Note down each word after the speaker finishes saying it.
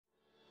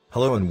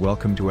Hello and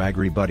welcome to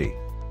AgriBuddy.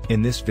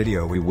 In this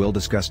video we will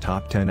discuss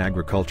top 10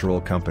 agricultural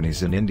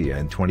companies in India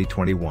in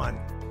 2021.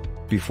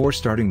 Before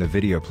starting the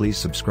video, please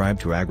subscribe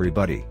to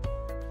AgriBuddy.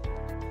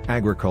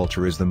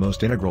 Agriculture is the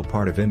most integral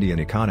part of Indian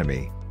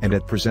economy, and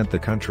at present the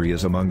country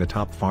is among the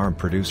top farm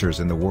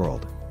producers in the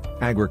world.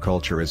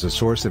 Agriculture is a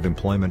source of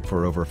employment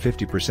for over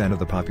 50% of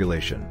the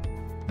population.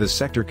 The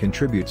sector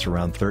contributes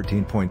around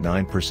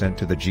 13.9%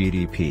 to the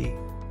GDP.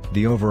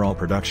 The overall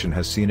production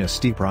has seen a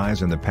steep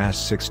rise in the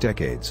past 6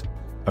 decades.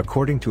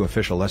 According to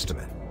official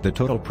estimate, the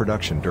total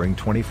production during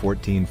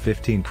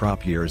 2014-15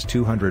 crop year is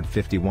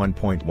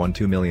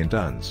 251.12 million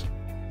tons.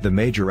 The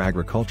major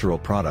agricultural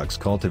products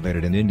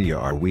cultivated in India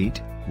are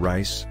wheat,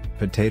 rice,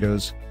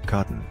 potatoes,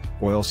 cotton,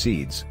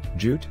 oilseeds,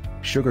 jute,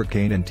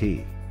 sugarcane and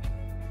tea.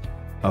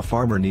 A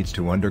farmer needs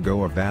to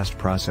undergo a vast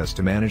process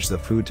to manage the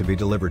food to be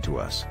delivered to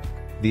us.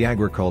 The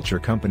agriculture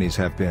companies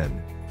have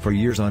been, for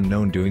years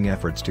unknown, doing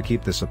efforts to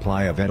keep the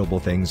supply of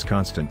edible things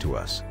constant to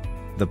us.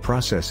 The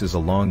process is a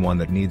long one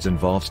that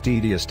involves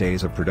tedious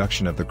days of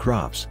production of the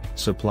crops,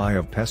 supply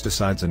of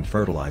pesticides and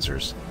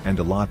fertilizers, and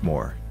a lot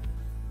more.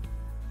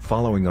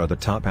 Following are the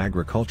top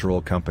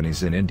agricultural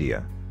companies in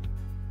India.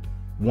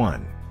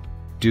 1.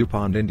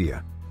 DuPont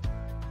India.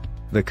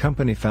 The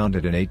company,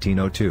 founded in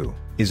 1802,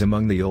 is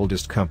among the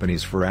oldest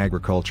companies for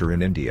agriculture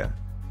in India.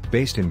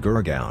 Based in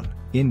Gurgaon,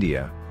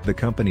 India, the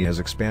company has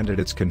expanded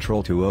its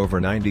control to over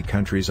 90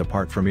 countries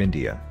apart from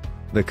India.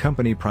 The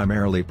company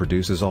primarily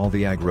produces all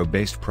the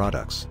agro-based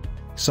products.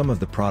 Some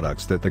of the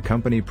products that the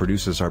company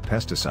produces are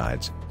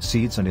pesticides,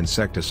 seeds and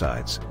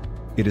insecticides.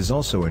 It is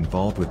also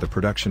involved with the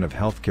production of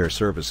healthcare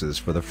services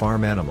for the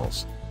farm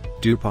animals.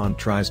 DuPont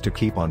tries to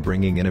keep on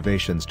bringing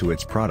innovations to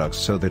its products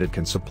so that it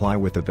can supply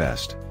with the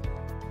best.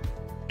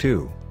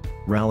 2.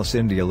 Rallies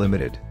India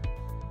Limited.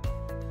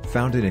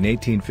 Founded in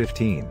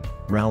 1815,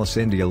 Rallies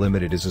India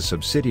Limited is a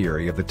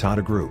subsidiary of the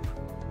Tata Group.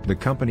 The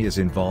company is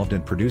involved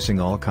in producing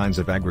all kinds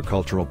of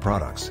agricultural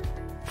products.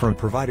 From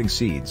providing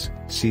seeds,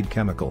 seed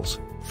chemicals,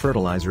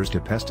 fertilizers to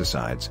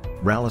pesticides,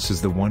 Rallis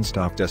is the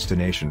one-stop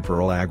destination for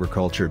all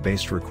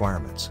agriculture-based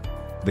requirements.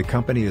 The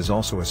company is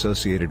also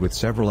associated with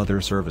several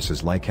other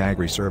services like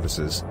agri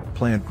services,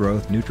 plant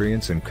growth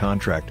nutrients and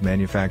contract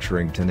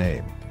manufacturing, to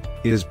name.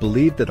 It is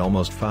believed that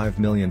almost 5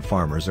 million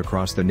farmers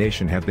across the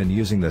nation have been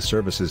using the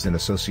services in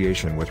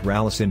association with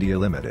Rallies India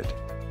Limited.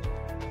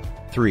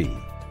 3.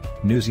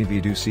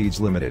 Nuzivedu Seeds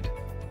Limited.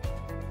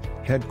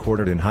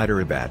 Headquartered in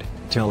Hyderabad,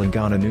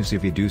 Telangana,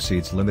 Nuzivedu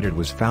Seeds Limited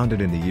was founded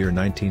in the year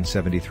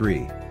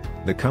 1973.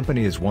 The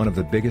company is one of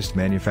the biggest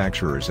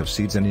manufacturers of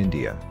seeds in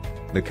India.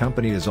 The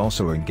company is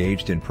also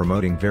engaged in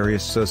promoting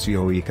various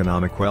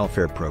socio-economic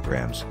welfare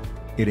programs.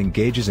 It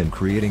engages in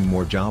creating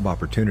more job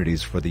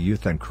opportunities for the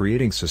youth and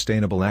creating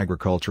sustainable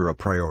agriculture a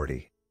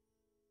priority.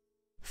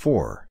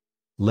 4.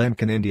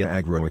 Lemkin India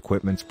Agro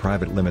Equipments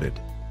Private Limited.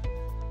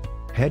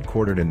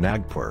 Headquartered in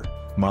Nagpur,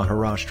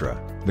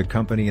 Maharashtra, the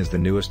company is the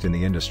newest in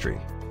the industry.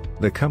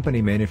 The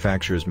company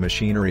manufactures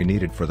machinery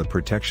needed for the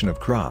protection of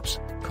crops,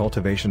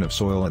 cultivation of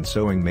soil and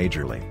sowing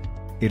majorly.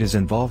 It is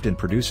involved in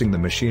producing the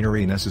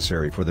machinery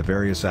necessary for the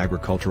various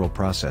agricultural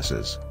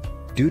processes.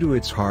 Due to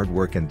its hard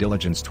work and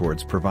diligence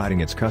towards providing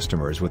its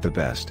customers with the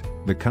best,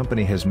 the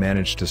company has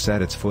managed to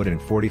set its foot in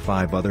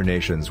 45 other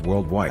nations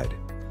worldwide.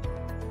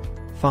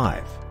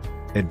 5.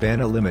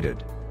 Advana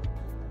Limited.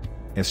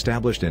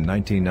 Established in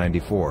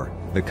 1994,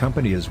 the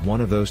company is one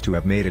of those to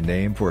have made a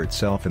name for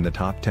itself in the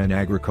top 10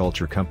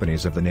 agriculture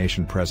companies of the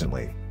nation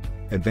presently.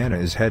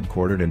 Advana is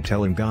headquartered in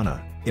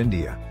Telangana,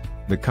 India.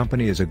 The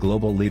company is a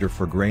global leader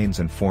for grains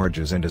and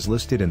forages and is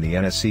listed in the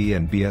NSE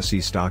and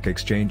bsc stock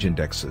exchange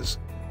indexes.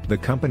 The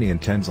company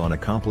intends on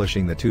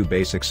accomplishing the 2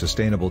 basic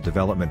sustainable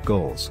development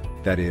goals,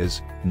 that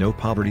is, no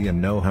poverty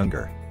and no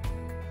hunger.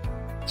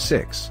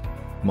 6.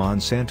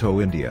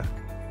 Monsanto India.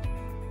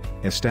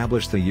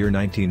 Established the year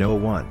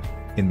 1901,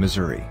 in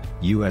Missouri,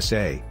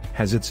 USA,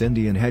 has its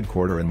Indian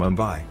headquarters in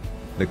Mumbai.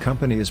 The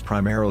company is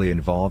primarily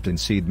involved in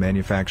seed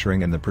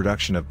manufacturing and the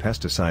production of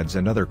pesticides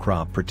and other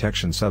crop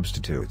protection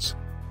substitutes.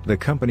 The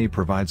company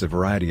provides a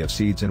variety of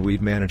seeds and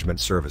weed management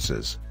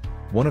services.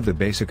 One of the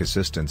basic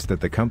assistance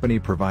that the company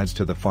provides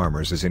to the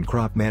farmers is in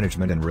crop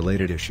management and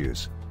related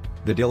issues.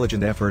 The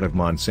diligent effort of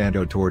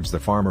Monsanto towards the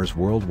farmers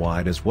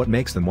worldwide is what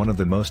makes them one of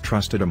the most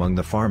trusted among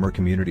the farmer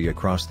community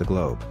across the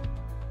globe.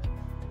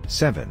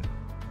 7.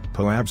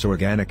 Poab's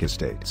Organic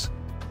Estates.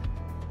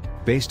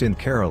 Based in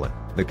Kerala,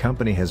 the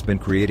company has been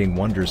creating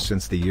wonders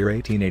since the year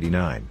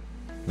 1889.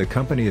 The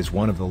company is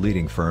one of the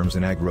leading firms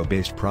in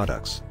agro-based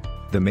products.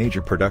 The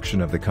major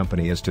production of the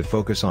company is to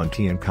focus on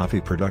tea and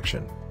coffee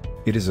production.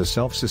 It is a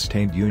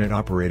self-sustained unit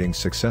operating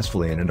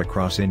successfully in and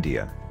across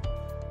India.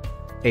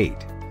 8.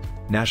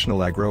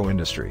 National Agro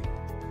Industry.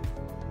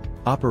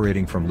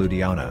 Operating from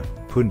Ludhiana,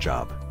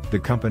 Punjab, the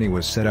company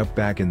was set up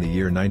back in the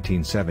year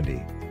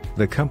 1970.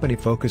 The company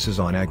focuses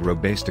on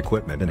agro-based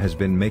equipment and has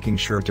been making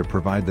sure to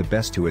provide the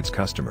best to its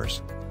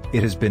customers.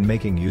 It has been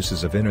making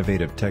uses of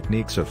innovative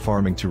techniques of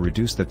farming to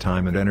reduce the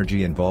time and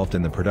energy involved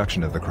in the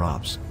production of the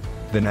crops.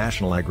 The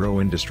national agro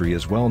industry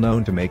is well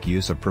known to make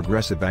use of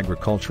progressive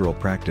agricultural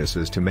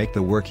practices to make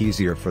the work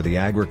easier for the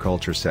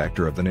agriculture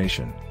sector of the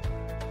nation.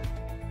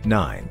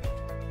 9.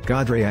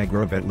 Godrej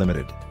Agrovet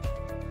Limited.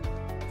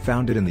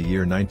 Founded in the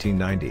year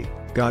 1990,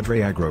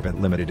 Godrej Agrovet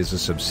Limited is a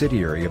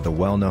subsidiary of the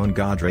well-known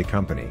Godrej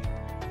Company.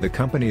 The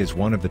company is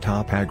one of the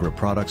top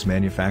agro-products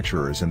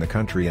manufacturers in the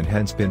country and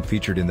hence been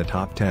featured in the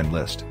top 10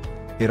 list.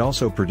 It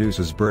also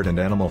produces bird and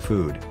animal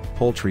food,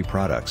 poultry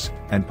products,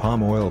 and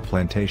palm oil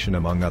plantation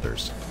among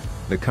others.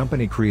 The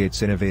company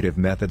creates innovative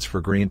methods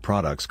for green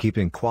products,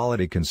 keeping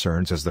quality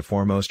concerns as the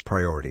foremost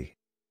priority.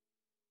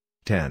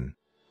 10.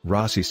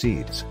 Rallis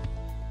Seeds.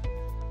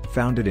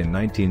 Founded in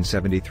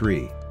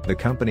 1973, the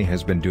company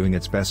has been doing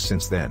its best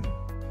since then.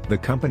 The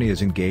company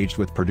is engaged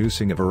with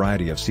producing a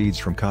variety of seeds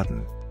from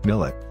cotton,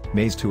 millet,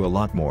 maize to a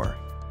lot more.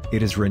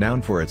 It is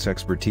renowned for its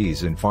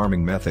expertise in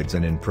farming methods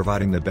and in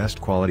providing the best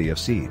quality of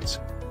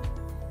seeds.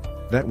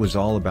 That was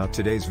all about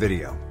today's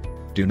video.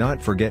 Do not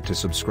forget to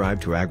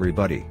subscribe to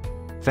AgriBuddy.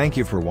 Thank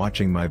you for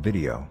watching my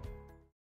video.